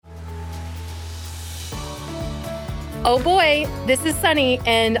Oh boy, this is Sunny,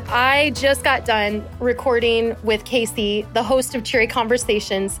 and I just got done recording with Casey, the host of Cheery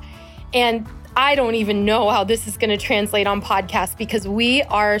Conversations, and I don't even know how this is going to translate on podcast because we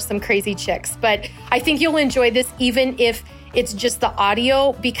are some crazy chicks, but I think you'll enjoy this even if it's just the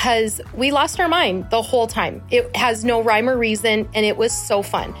audio because we lost our mind the whole time. It has no rhyme or reason, and it was so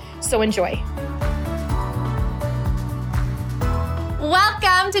fun. So enjoy.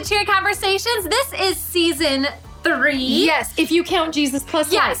 Welcome to Cheery Conversations. This is season 3. Yes, if you count Jesus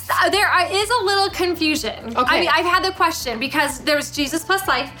plus Life. Yes, there is a little confusion. Okay. I mean, I've had the question because there was Jesus plus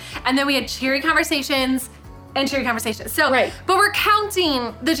Life, and then we had Cheery Conversations and Cheery Conversations. So, right. But we're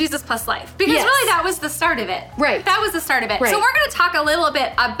counting the Jesus plus Life because really that was the start of it. Right. That was the start of it. Right. So we're going to talk a little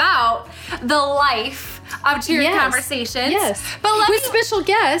bit about the life of Cheery Conversations. Yes. But with special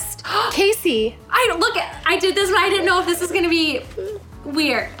guest, Casey. I did this, but I didn't know if this was going to be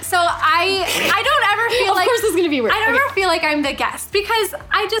weird. So I don't ever feel like... Of course it's going to be weird. I don't ever feel like I'm the guest because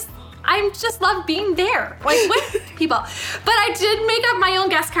I just love being there, like with people. But I did make up my own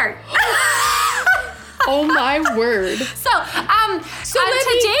guest card. Oh my word. So on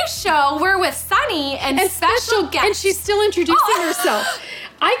today's show, we're with Sunny and special guest. And she's still introducing herself.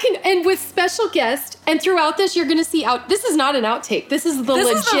 And with special guest, and throughout this, you're going to see this is not an outtake. This is the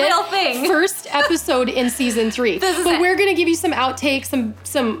legit is the real thing. First episode in season 3. We're going to give you some outtakes,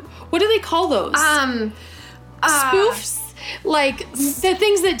 some, what do they call those? Spoofs? Like the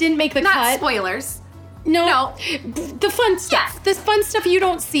things that didn't make the cut. Not spoilers. No, the fun stuff. Yeah. This fun stuff you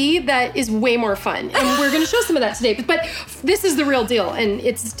don't see that is way more fun. And we're going to show some of that today. But this is the real deal, and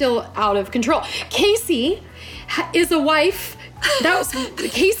it's still out of control. Casey is a wife.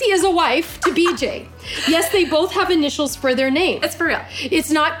 Casey is a wife to BJ. Yes, they both have initials for their name. It's for real.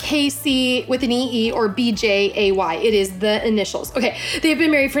 It's not Casey with an EE or BJAY. It is the initials. Okay, they've been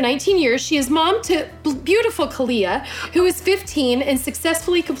married for 19 years. She is mom to beautiful Kalia, who is 15 and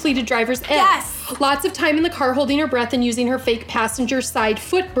successfully completed driver's ed. Yes. Lots of time in the car holding her breath and using her fake passenger side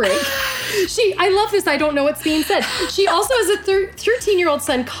foot brake. I love this. I don't know what's being said. She also has a 13-year-old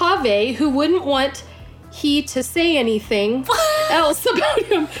son, Kaveh, who wouldn't want he to say anything else about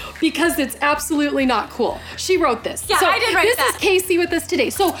him because it's absolutely not cool. She wrote this. Yeah, I did write this that. This is Casey with us today.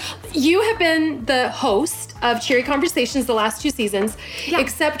 So you have been the host of Cheery Conversations the last 2 seasons,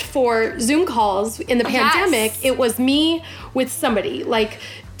 except for Zoom calls in the pandemic. Yes. It was me with somebody like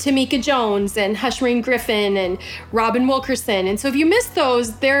Tamika Jones and Hushmarine Griffin and Robin Wilkerson. And so if you missed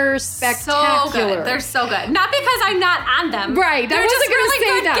those, they're spectacular. So good. They're so good. Not because I'm not on them. Right. They're just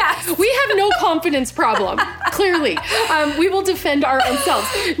really good guests. We have no confidence problem, clearly. We will defend our own selves.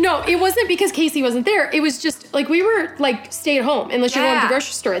 No, it wasn't because Casey wasn't there. It was just like we were like stay at home unless you're going to the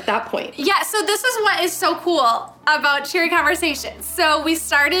grocery store at that point. Yeah, so this is what is so cool about Cheery Conversations. So it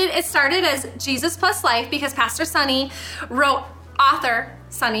started as Jesus plus Life because Pastor Sunny author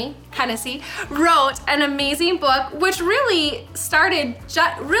Sunny Hennessy wrote an amazing book, which really started.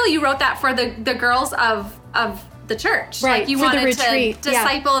 You wrote that for the girls of the church, right? Like you for wanted the retreat. to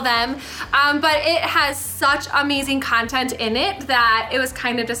disciple them, but it has such amazing content in it that it was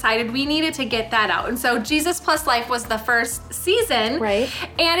kind of decided we needed to get that out. And so Jesus plus Life was the first season, right?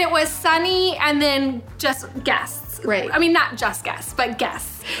 And it was Sunny, and then just guests, right? I mean, not just guests, but guests.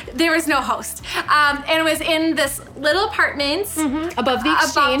 There was no host. And it was in this little apartment above the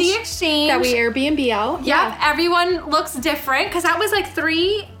exchange that we Airbnb out. Yep. Yeah. Everyone looks different because that was like 4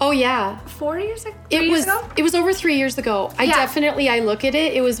 years ago? It was over 3 years ago. I look at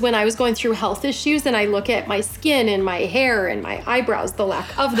it. It was when I was going through health issues and I look at my skin and my hair and my eyebrows, the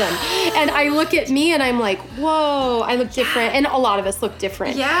lack of them. And I look at me and I'm like, whoa, I look different. And a lot of us look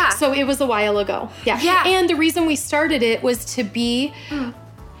different. Yeah. So it was a while ago. Yeah. And the reason we started it was to be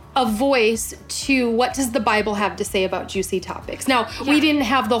a voice to what does the Bible have to say about juicy topics. Now, we didn't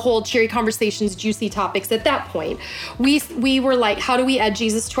have the whole Cheery Conversations juicy topics at that point. We were like, how do we add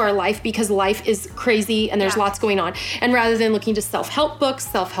Jesus to our life? Because life is crazy and there's lots going on. And rather than looking to self-help books,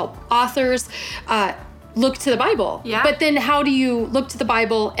 self-help authors, look to the Bible. Yeah. But then how do you look to the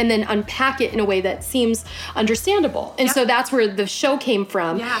Bible and then unpack it in a way that seems understandable? And so that's where the show came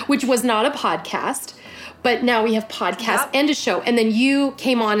from, which was not a podcast. But now we have podcasts and a show. And then you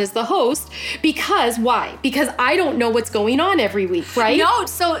came on as the host because why? Because I don't know what's going on every week, right? No,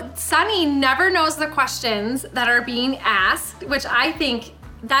 so Sunny never knows the questions that are being asked, which I think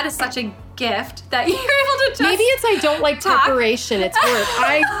that is such a gift that you're able to just maybe it's I don't like talk. Preparation. It's work.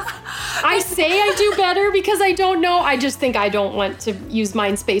 I say I do better because I don't know. I just think I don't want to use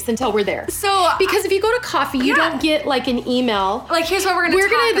mind space until we're there. So because if you go to coffee, you don't get like an email. Like here's what we're gonna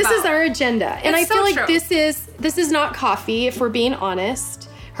talk about. This is our agenda, and I feel like true. this is not coffee. If we're being honest,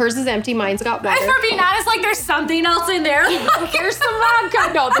 Hers is empty. Mine's got water. And for being honest, like there's something else in there. There's some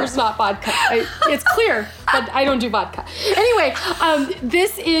vodka. No, there's not vodka. It's clear, but I don't do vodka. Anyway,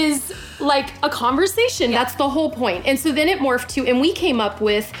 this is like a conversation. That's the whole point. And so then it morphed to, and we came up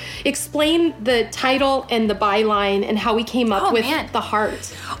with, explain the title and the byline and how we came up with the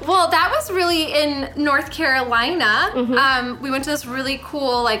heart. Well, that was really in North Carolina. We went to this really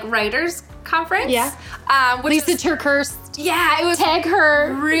cool like writers conference. Yeah. Lisa Turkhurst. Yeah, it was tag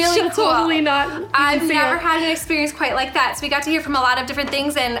her. Really She'll cool. Totally not. I've never had an experience quite like that. So we got to hear from a lot of different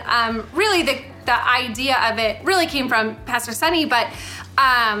things, and really the idea of it really came from Pastor Sunny. But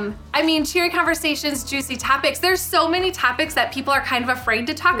I mean, cheery conversations, juicy topics. There's so many topics that people are kind of afraid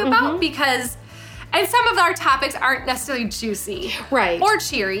to talk about because. And some of our topics aren't necessarily juicy or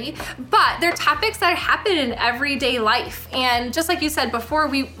cheery, but they're topics that happen in everyday life. And just like you said before,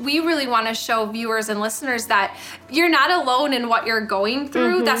 we really want to show viewers and listeners that you're not alone in what you're going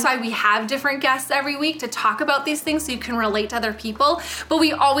through. That's why we have different guests every week to talk about these things so you can relate to other people. But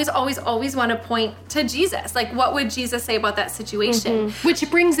we always, always, always want to point to Jesus. Like, what would Jesus say about that situation?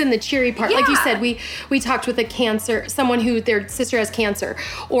 Which brings in the cheery part. Like you said, we talked with someone who their sister has cancer,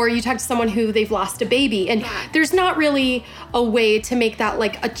 or you talked to someone who they've lost a baby, and there's not really a way to make that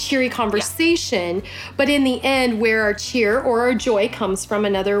like a cheery conversation, but in the end, where our cheer or our joy comes from,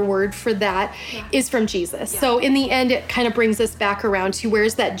 another word for that is from Jesus. So in the end, it kind of brings us back around to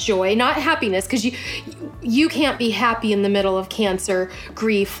where's that joy, not happiness, because you can't be happy in the middle of cancer,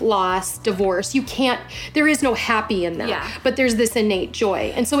 grief, loss, divorce. You can't, there is no happy in that, but there's this innate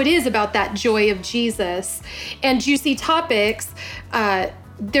joy. And so it is about that joy of Jesus. And juicy topics,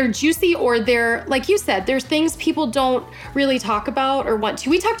 they're juicy, or they're, like you said, there's things people don't really talk about or want to.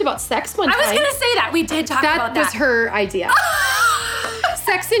 We talked about sex one time. I was going to say that. We did talk about that. That was her idea.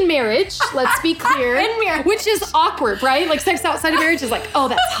 Sex in marriage, let's be clear. In marriage. Which is awkward, right? Like sex outside of marriage is like, oh,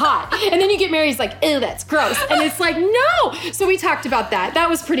 that's hot. And then you get married, it's like, ew, that's gross. And it's like, no. So we talked about that. That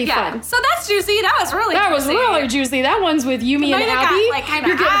was pretty fun. So that's juicy. That was really juicy. That was really juicy. That one's with you, me, and Abby.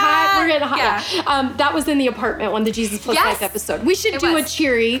 You're getting hot. We're getting hot. Yeah. That was in the apartment one, the Jesus Plus Life episode. We should do a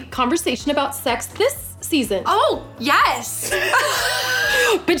cheery conversation about sex this season. Oh, yes.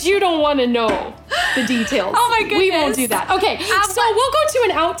 But you don't want to know the details. Oh my goodness. We won't do that. Okay, so we'll go to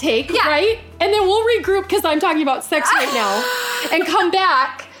an outtake, right? And then we'll regroup because I'm talking about sex right now and come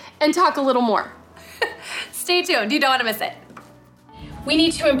back and talk a little more. Stay tuned. You don't want to miss it. We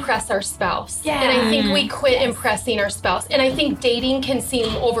need to impress our spouse. Yeah. And I think we quit impressing our spouse. And I think dating can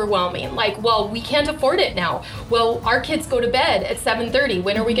seem overwhelming. Like, well, we can't afford it now. Well, our kids go to bed at 7:30.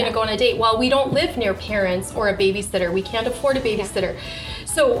 When are we going to go on a date? Well, we don't live near parents or a babysitter. We can't afford a babysitter.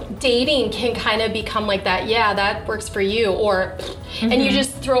 So dating can kind of become like that. Yeah, that works for you. Or, and you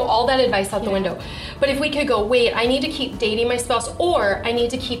just throw all that advice out the window. But if we could go, wait, I need to keep dating my spouse, or I need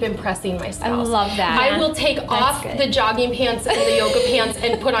to keep impressing my spouse. I love that. I will take off the jogging pants and the yoga pants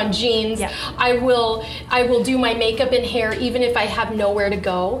and put on jeans. Yep. I will do my makeup and hair even if I have nowhere to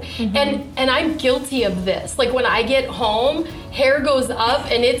go. And I'm guilty of this. Like when I get home, hair goes up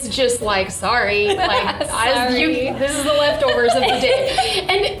and it's just like, sorry, like this is the leftovers of the day.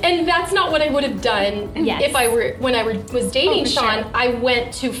 And that's not what I would have done if I were when I was dating Sean. I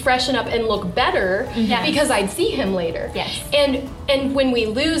went to freshen up and look better because I'd see him later. Yes. And when we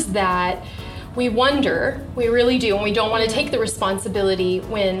lose that, we wonder, we really do, and we don't want to take the responsibility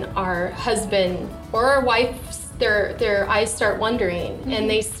when our husband or our wife, their eyes start wondering and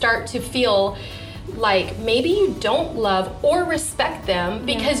they start to feel like maybe you don't love or respect them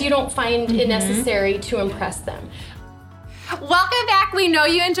because you don't find it necessary to impress them. Welcome back. We know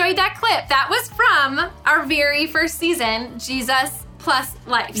you enjoyed that clip. That was from our very first season, Jesus Plus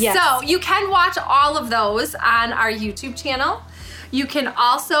Life. Yes. So you can watch all of those on our YouTube channel. You can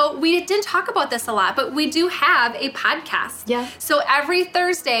also, we didn't talk about this a lot, but we do have a podcast. Yeah. So every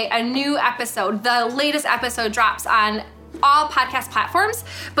Thursday, a new episode, the latest episode drops on all podcast platforms,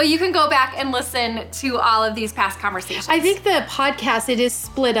 but you can go back and listen to all of these past conversations. I think the podcast, it is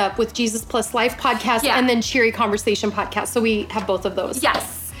split up with Jesus Plus Life podcast and then Cheery Conversation podcast. So we have both of those.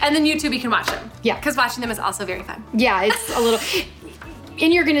 Yes. And then YouTube, you can watch them. Yeah. Because watching them is also very fun. Yeah, it's a little,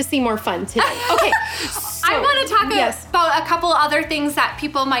 and you're going to see more fun today. Okay. I want to talk about a couple other things that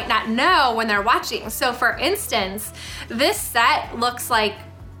people might not know when they're watching. So for instance, this set looks like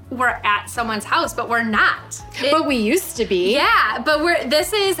we're at someone's house, but we're not. But we used to be. Yeah, but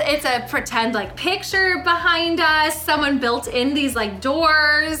it's a pretend like picture behind us. Someone built in these like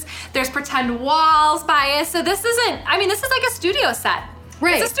doors. There's pretend walls by us. So this is like a studio set.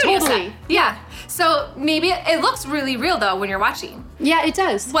 Right, it's a studio totally. set. Yeah. So maybe it looks really real though when you're watching. Yeah, it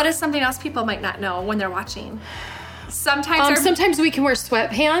does. What is something else people might not know when they're watching? Sometimes we can wear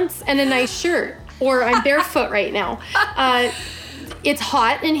sweatpants and a nice shirt, or I'm barefoot right now. It's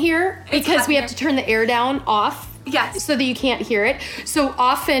hot in here because we have to turn the air down off. Yes. So that you can't hear it. So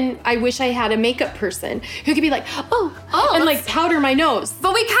often I wish I had a makeup person who could be like, and like powder my nose.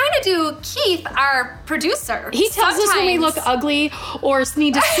 But we kind of do Keith, our producer. He tells us when we look ugly or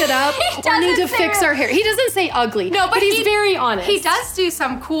need to sit up or need to fix our hair. He doesn't say ugly. No, but he's very honest. He does do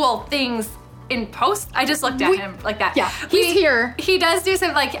some cool things in post. I just looked at him like that. Yeah, he's here. He does do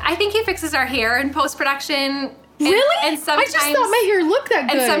some, like, I think he fixes our hair in post-production. Really? And sometimes, I just thought my hair looked that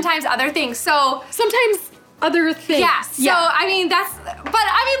good. And sometimes other things. So sometimes other things. Yeah. So I mean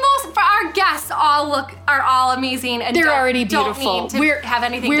most for our guests are all amazing and they're already beautiful. Don't need to have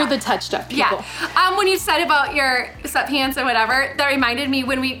anything We're done. The touched up people. Yeah. When you said about your sweatpants and whatever, that reminded me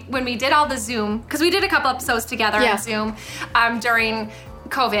when we did all the Zoom, because we did a couple episodes together on Zoom during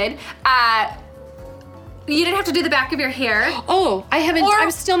COVID. You didn't have to do the back of your hair. Oh, I haven't. I'm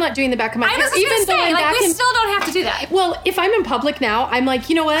still not doing the back of my hair. Even though I'm back. We still don't have to do that. Well, if I'm in public now, I'm like,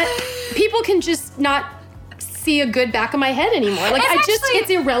 you know what? People can just not see a good back of my head anymore. Like it's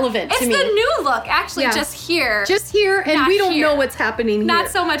irrelevant to me. It's the new look, actually, just here. Just here, and we don't know what's happening here. Not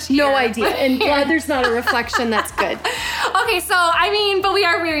so much here. No idea. And glad there's not a reflection. That's good. Okay, so but we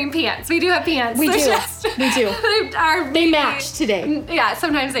are wearing pants. We do have pants. We do. They match today. Yeah,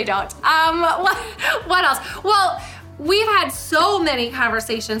 sometimes they don't. What else? Well, we've had so many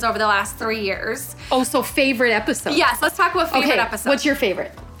conversations over the last 3 years. Oh, so favorite episode. Yes, let's talk about favorite episode. What's your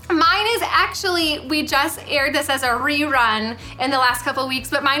favorite? Mine is actually, we just aired this as a rerun in the last couple of weeks,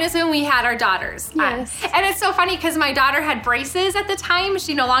 but mine is when we had our daughters. Yes. And it's so funny because my daughter had braces at the time.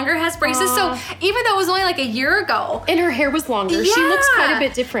 She no longer has braces. So even though it was only like a year ago. And her hair was longer. Yeah. She looks quite a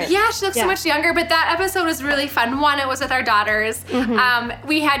bit different. Yeah, she looks so much younger. But that episode was really fun. One, it was with our daughters. Mm-hmm.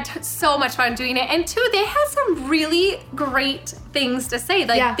 We had so much fun doing it. And two, they had some really great things to say.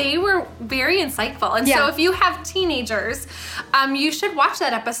 Like they were very insightful. And so if you have teenagers, you should watch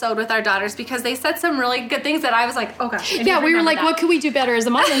that episode with our daughters because they said some really good things that I was like, oh gosh. Yeah, we were like, what could we do better as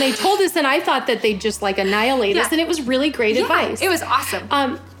a mom? And they told us, and I thought that they'd just like annihilate us, and it was really great advice. It was awesome.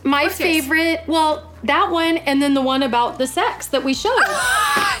 My favorite, that one, and then the one about the sex that we showed.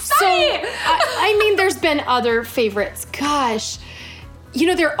 So, I mean, there's been other favorites. Gosh. You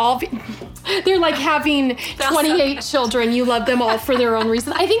know, they're like having 28 children. You love them all for their own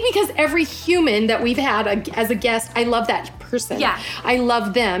reason. I think because every human that we've had as a guest, I love that person. Yeah. I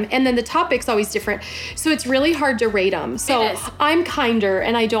love them. And then the topic's always different. So it's really hard to rate them. So I'm kinder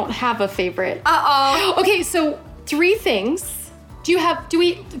and I don't have a favorite. Uh-oh. Okay, so 3 things. Can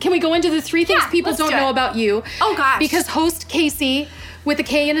we go into the 3 things people don't know about you? Oh gosh. Because host Casey with a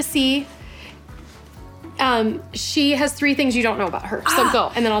K and a C, she has 3 things you don't know about her. So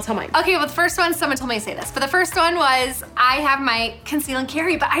go, and then I'll tell mine. Okay, well, the first one, someone told me to say this. But the first one was, I have my conceal and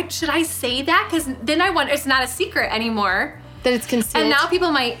carry. But should I say that? Because then I wonder, it's not a secret anymore. That it's concealed. And now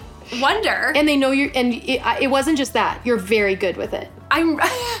people might wonder. And they know and it wasn't just that. You're very good with it. I'm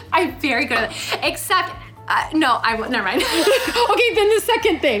very good at it. Except, no, I won't. Never mind. Okay, then the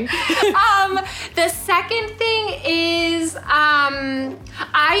second thing. The second thing is,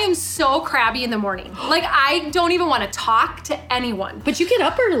 I am so crabby in the morning. Like, I don't even want to talk to anyone. But you get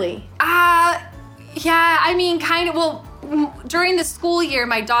up early. Yeah, I mean, kind of, well, during the school year,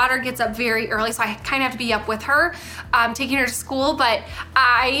 my daughter gets up very early, so I kind of have to be up with her, taking her to school, but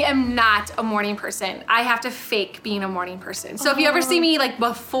I am not a morning person. I have to fake being a morning person. So if you ever see me, like,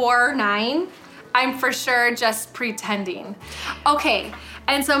 before 9, I'm for sure just pretending. Okay,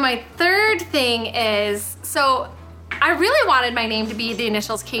 and so my third thing is, so I really wanted my name to be the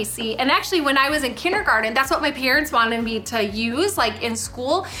initials KC, and actually when I was in kindergarten, that's what my parents wanted me to use, like in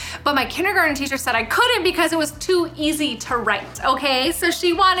school, but my kindergarten teacher said I couldn't because it was too easy to write, okay? So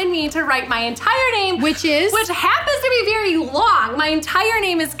she wanted me to write my entire name. Which happens to be very long. My entire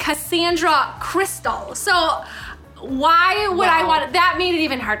name is Cassandra Crystal. So why would I want it? That made it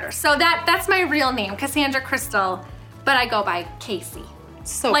even harder. So that's my real name, Cassandra Crystal, but I go by Casey.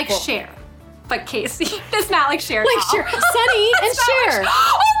 So like cool. Cher, but Casey. It's not like Cher. Like Cher. Sunny and Cher.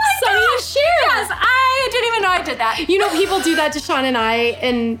 Oh my Sunny gosh. and Cher. Yes, I didn't even know I did that. You know, people do that to Sean and I,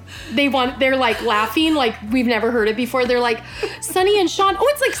 and they're like laughing, like we've never heard it before. They're like, Sunny and Sean. Oh,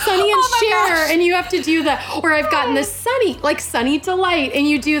 it's like Sunny and Cher. Gosh. And you have to do or I've gotten this Sunny, like Sunny Delight, and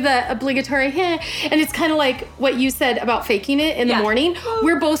you do the obligatory hint. And it's kind of like what you said about faking it in the morning.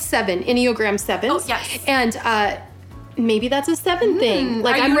 We're both 7, Enneagram 7s. Oh, yes. And, maybe that's a 7 thing.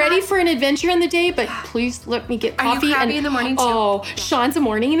 Like, I'm ready for an adventure in the day, but please let me get coffee. Are you crabby in the morning too? Oh, Sean's a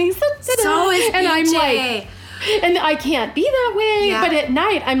morning, and he's so is and BJ. I'm like, and I can't be that way. Yeah. But at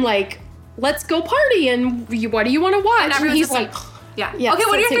night, I'm like, let's go party. And what do you want to watch? And he's like, yeah. Okay,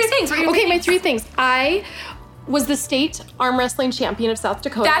 what are your three things? My three things. I was the state arm wrestling champion of South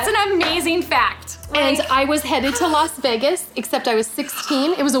Dakota. That's an amazing fact. And I was headed to Las Vegas, except I was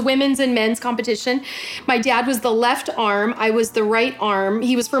 16. It was a women's and men's competition. My dad was the left arm. I was the right arm.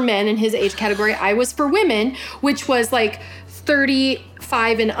 He was for men in his age category. I was for women, which was like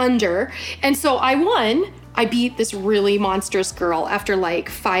 35 and under. And so I won. I beat this really monstrous girl after like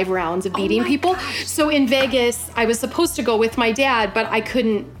 5 rounds of beating people. Gosh. So in Vegas, I was supposed to go with my dad, but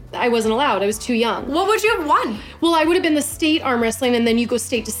I wasn't allowed. I was too young. What would you have won? Well, I would have been the state arm wrestling, and then you go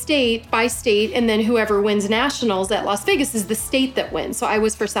state to state by state, and then whoever wins nationals at Las Vegas is the state that wins. So I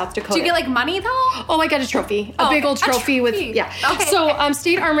was for South Dakota. Do you get like money though? Oh, I got a trophy. A big old trophy with, yeah. Okay. So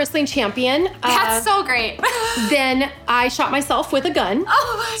state arm wrestling champion. That's so great. Then I shot myself with a gun.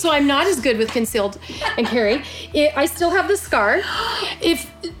 Oh. So I'm not as good with concealed and carry. I still have the scar. If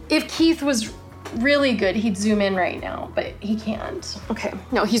Keith was really good, he'd zoom in right now, but he can't. Okay.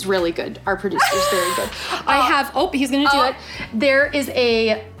 No, he's really good. Our producer's very good. He's gonna do it. There is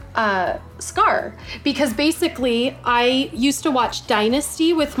a scar, because basically I used to watch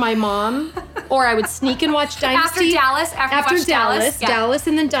Dynasty with my mom, or I would sneak and watch Dynasty. After Dallas. Dallas,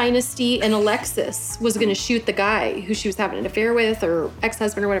 and then Dynasty, and Alexis was gonna shoot the guy who she was having an affair with, or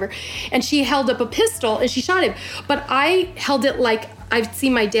ex-husband or whatever, and she held up a pistol and she shot him, but I held it like I've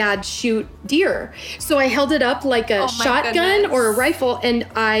seen my dad shoot deer. So I held it up like a shotgun or a rifle, and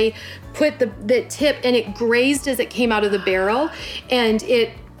I put the tip, and it grazed as it came out of the barrel, and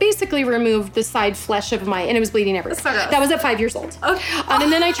it basically removed the side flesh of and it was bleeding everywhere. So gross. That was at 5 years old. Okay. And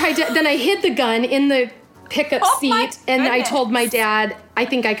then I hid the gun in the pickup seat, and I told my dad, I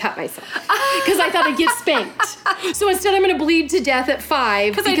think I cut myself, because I thought I'd get spanked. So instead I'm gonna bleed to death at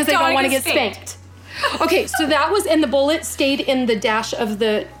 5 because I don't want to get spanked. Okay, so that was, and the bullet stayed in the dash of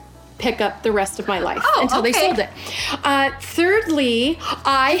the pickup the rest of my life until they sold it. Thirdly,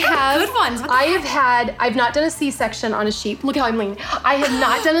 I've not done a C-section on a sheep. Look how I'm leaning. I have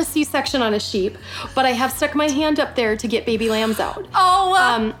not done a C-section on a sheep, but I have stuck my hand up there to get baby lambs out.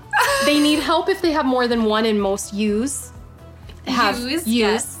 They need help if they have more than one, and most ewes have ewes.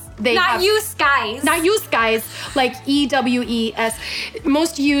 Yes. Not ewes, guys, like EWES.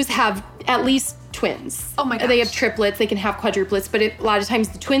 Most ewes have at least twins. Oh my gosh. They have triplets, they can have quadruplets, but a lot of times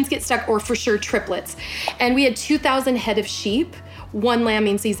the twins get stuck, or for sure triplets. And we had 2,000 head of sheep one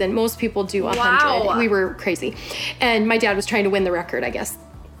lambing season. Most people do 100. Wow. We were crazy. And my dad was trying to win the record, I guess,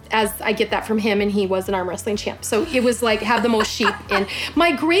 as I get that from him, and he was an arm wrestling champ. So it was like, have the most sheep in.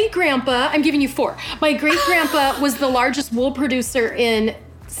 My great-grandpa, I'm giving you 4. My great-grandpa was the largest wool producer in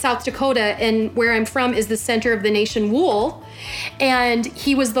South Dakota, and where I'm from is the center of the nation wool. And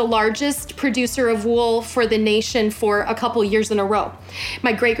he was the largest producer of wool for the nation for a couple years in a row.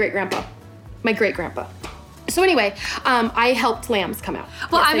 My great-great-grandpa. So anyway, I helped lambs come out.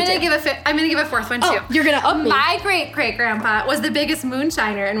 Well, yes, I'm gonna give a fourth one too. Oh, you're gonna up me. My great-great-grandpa was the biggest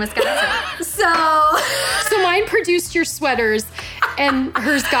moonshiner in Wisconsin. So mine produced your sweaters, and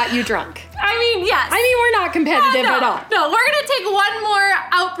hers got you drunk. I mean, yes. I mean, we're not competitive at all. No, we're going to take one more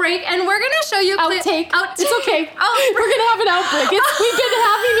outbreak, and we're going to show you... Outtake. It's okay. We're going to have an outbreak. We've been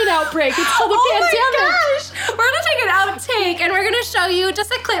having an outbreak. It's called a pandemic. Oh my gosh. We're going to take an outtake, and we're going to show you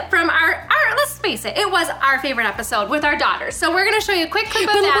just a clip from our... Let's face it was our favorite episode with our daughters. So we're going to show you a quick clip of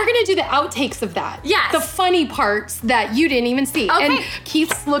that. But we're going to do the outtakes of that. Yes. The funny parts that you didn't even see. Okay. And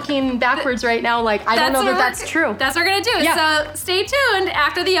Keith's looking backwards right now like, I don't know that that's true. That's what we're going to do. Yeah. So stay tuned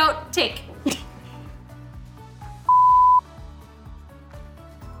after the outtake.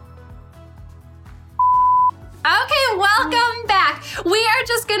 Okay, welcome back. We are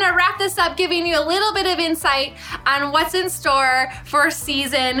just gonna wrap this up, giving you a little bit of insight on what's in store for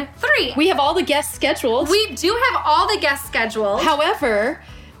season 3. We have all the guests scheduled. We do have all the guests scheduled. However,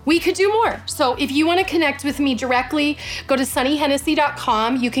 we could do more. So if you want to connect with me directly, go to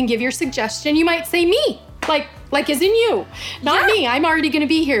sunnyhennessy.com. You can give your suggestion. You might say me, like as in you, not me. I'm already going to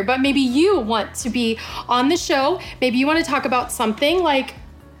be here, but maybe you want to be on the show. Maybe you want to talk about something like...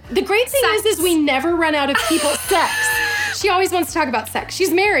 The great thing is we never run out of people's sex. She always wants to talk about sex. She's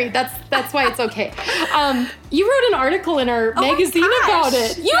married. That's why it's okay. You wrote an article in our magazine about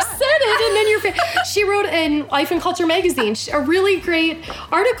it. You said it, and then she wrote in Life and Culture magazine a really great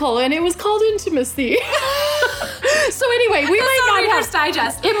article, and it was called Intimacy. So anyway, we might not have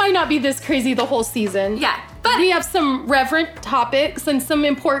Digest. It might not be this crazy the whole season. Yeah. But we have some reverent topics and some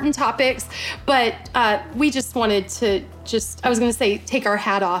important topics, but we just wanted to I was going to say, take our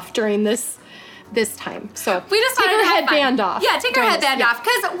hat off during this time. So we just take our headband off. Yeah, take our headband off,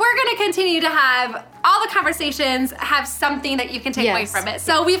 because we're going to continue to have all the conversations have something that you can take away from it.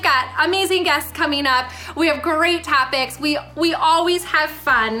 So we've got amazing guests coming up. We have great topics. We always have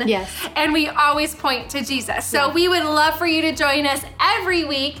fun. Yes. And we always point to Jesus. So we would love for you to join us every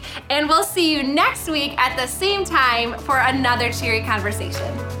week, and we'll see you next week at the same time for another Cheery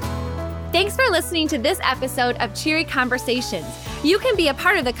Conversation. Thanks for listening to this episode of Cheery Conversations. You can be a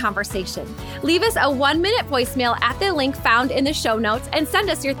part of the conversation. Leave us a 1-minute voicemail at the link found in the show notes and send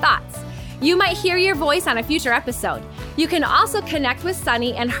us your thoughts. You might hear your voice on a future episode. You can also connect with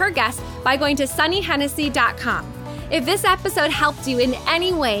Sunny and her guests by going to sunnyhennessy.com. If this episode helped you in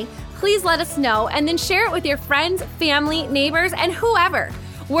any way, please let us know and then share it with your friends, family, neighbors, and whoever.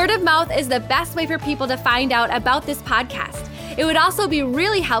 Word of mouth is the best way for people to find out about this podcast. It would also be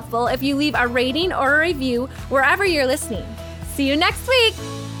really helpful if you leave a rating or a review wherever you're listening. See you next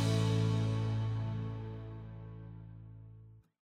week.